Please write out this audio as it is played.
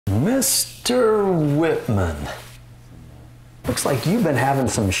Mr. Whitman, looks like you've been having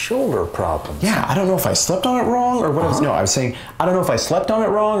some shoulder problems. Yeah, I don't know if I slept on it wrong or what I was saying, I don't know if I slept on it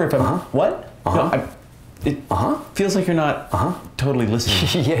wrong or if I'm, what? No, it feels like you're not totally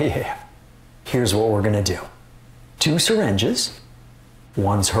listening. Yeah. Here's what we're gonna do. 2 syringes,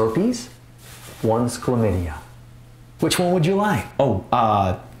 one's herpes, one's chlamydia. Which one would you like? Oh,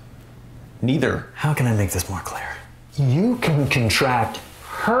 neither. How can I make this more clear? You can contract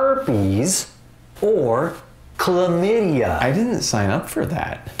herpes or chlamydia. I didn't sign up for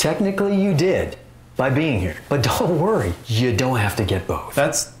that. Technically you did by being here, but don't worry, you don't have to get both.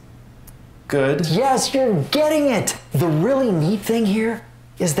 That's good. Yes, you're getting it. The really neat thing here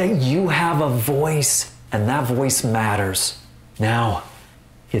is that you have a voice, and that voice matters. Now,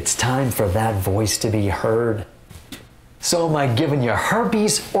 it's time for that voice to be heard. So am I giving you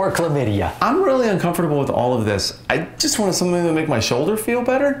herpes or chlamydia? I'm really uncomfortable with all of this. I just wanted something to make my shoulder feel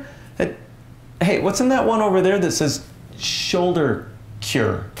better. Hey, what's in that one over there that says shoulder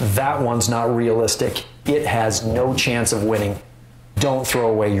cure? That one's not realistic. It has no chance of winning. Don't throw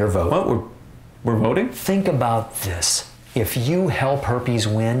away your vote. What? We're voting? Think about this. If you help herpes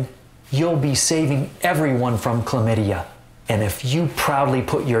win, you'll be saving everyone from chlamydia. And if you proudly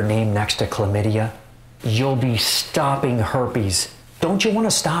put your name next to chlamydia, you'll be stopping herpes. Don't you want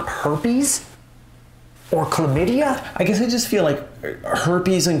to stop herpes? Or chlamydia? I guess I just feel like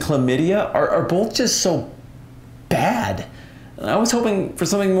herpes and chlamydia are both just so bad. I was hoping for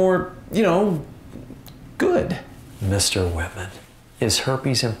something more, good. Mr. Whitman, is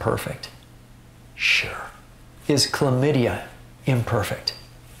herpes imperfect? Sure. Is chlamydia imperfect?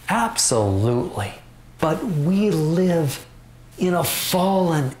 Absolutely. But we live in a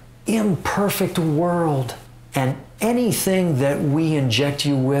fallen, imperfect world, and anything that we inject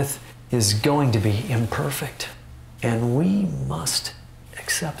you with is going to be imperfect, and we must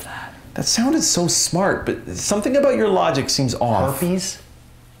accept that. That sounded so smart, but something about your logic seems off. Herpes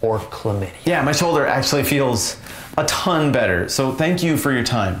or chlamydia? Yeah, my shoulder actually feels a ton better, so thank you for your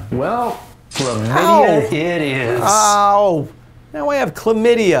time. Well, chlamydia it is. Ow! Now I have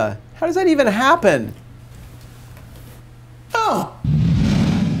chlamydia. How does that even happen? Oh!